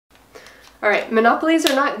Alright, monopolies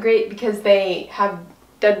are not great because they have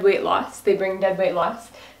deadweight loss. They bring deadweight loss.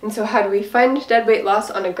 And so how do we find deadweight loss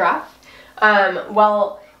on a graph?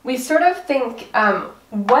 Well, we sort of think,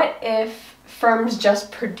 what if firms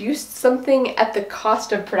just produced something at the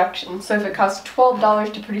cost of production? So if it costs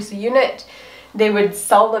 $12 to produce a unit, they would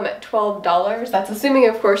sell them at $12. That's assuming,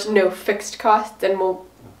 of course, no fixed costs, and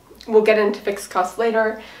we'll get into fixed costs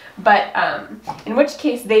later. But in which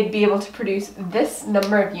case they'd be able to produce this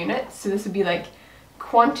number of units. So this would be like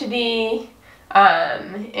quantity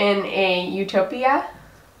in a utopia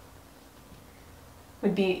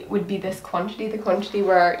would be this quantity, the quantity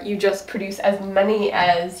where you just produce as many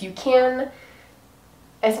as you can,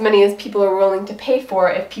 as many as people are willing to pay for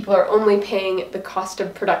if people are only paying the cost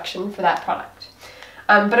of production for that product.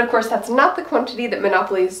 But of course that's not the quantity that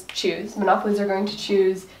monopolies choose. Monopolies are going to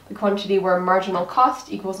choose the quantity where marginal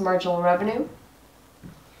cost equals marginal revenue.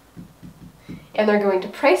 And they're going to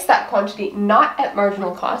price that quantity not at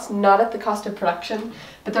marginal cost, not at the cost of production,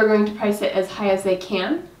 but they're going to price it as high as they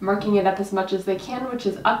can, marking it up as much as they can, which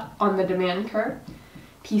is up on the demand curve,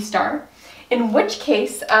 P star. In which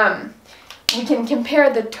case, we can compare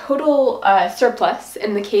the total surplus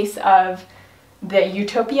in the case of the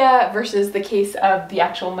utopia versus the case of the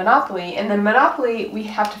actual monopoly. In the monopoly, we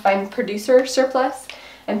have to find producer surplus,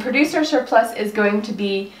 and producer surplus is going to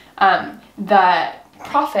be the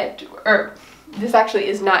profit, or this actually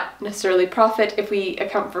is not necessarily profit if we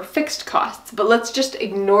account for fixed costs, but let's just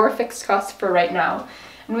ignore fixed costs for right now.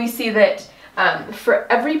 And we see that for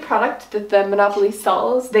every product that the monopoly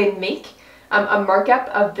sells, they make a markup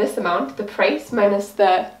of this amount, the price minus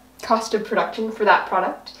the cost of production for that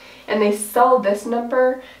product, and they sell this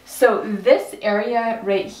number. So this area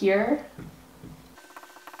right here,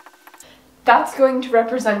 that's going to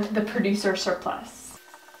represent the producer surplus.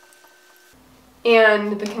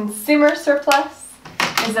 And the consumer surplus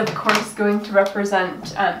is of course going to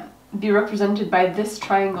represent, be represented by this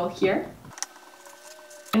triangle here.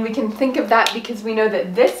 And we can think of that because we know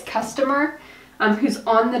that this customer who's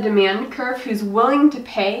on the demand curve, who's willing to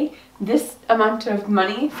pay this amount of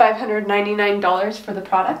money, $599 for the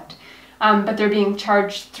product, but they're being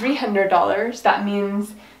charged $300, that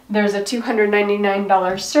means there's a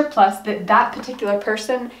 $299 surplus that that particular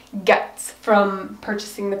person gets from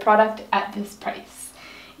purchasing the product at this price.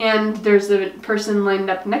 And there's a person lined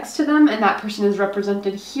up next to them, and that person is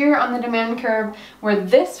represented here on the demand curve, where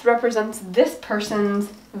this represents this person's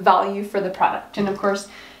value for the product. And of course,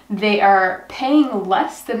 they are paying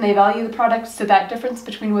less than they value the product, so that difference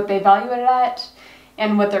between what they value it at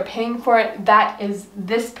and what they're paying for it, that is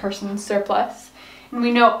this person's surplus. And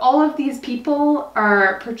we know all of these people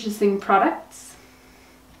are purchasing products,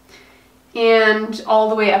 and all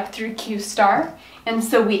the way up through Q star. And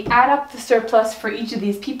so we add up the surplus for each of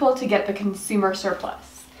these people to get the consumer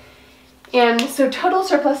surplus. And so total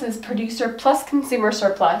surplus is producer plus consumer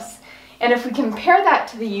surplus. And if we compare that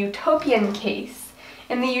to the utopian case,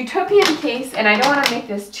 in the utopian case, and I don't want to make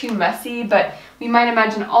this too messy, but we might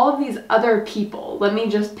imagine all of these other people, let me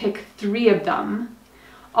just pick 3 of them.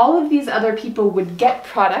 All of these other people would get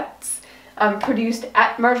products produced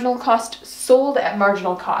at marginal cost, sold at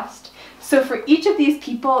marginal cost. So for each of these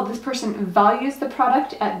people, this person values the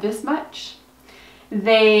product at this much.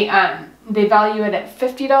 They value it at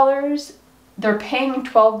 $50. They're paying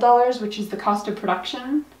 $12, which is the cost of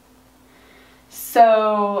production.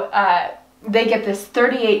 So they get this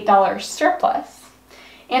 $38 surplus.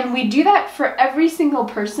 And we do that for every single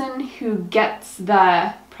person who gets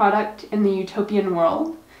the product in the utopian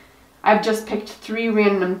world. I've just picked 3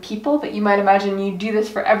 random people, but you might imagine you do this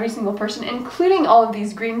for every single person, including all of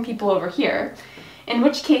these green people over here, in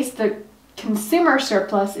which case the consumer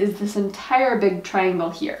surplus is this entire big triangle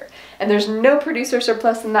here. And there's no producer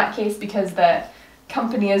surplus in that case because the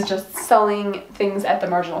company is just selling things at the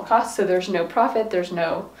marginal cost, so there's no profit, there's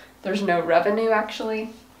no revenue actually.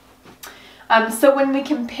 So when we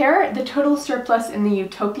compare the total surplus in the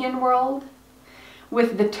utopian world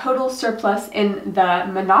with the total surplus in the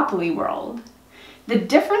monopoly world, the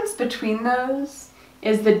difference between those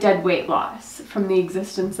is the deadweight loss from the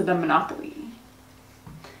existence of the monopoly.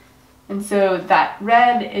 And so that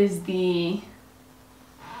red is the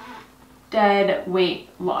deadweight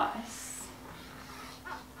loss.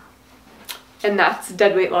 And that's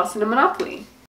deadweight loss in a monopoly.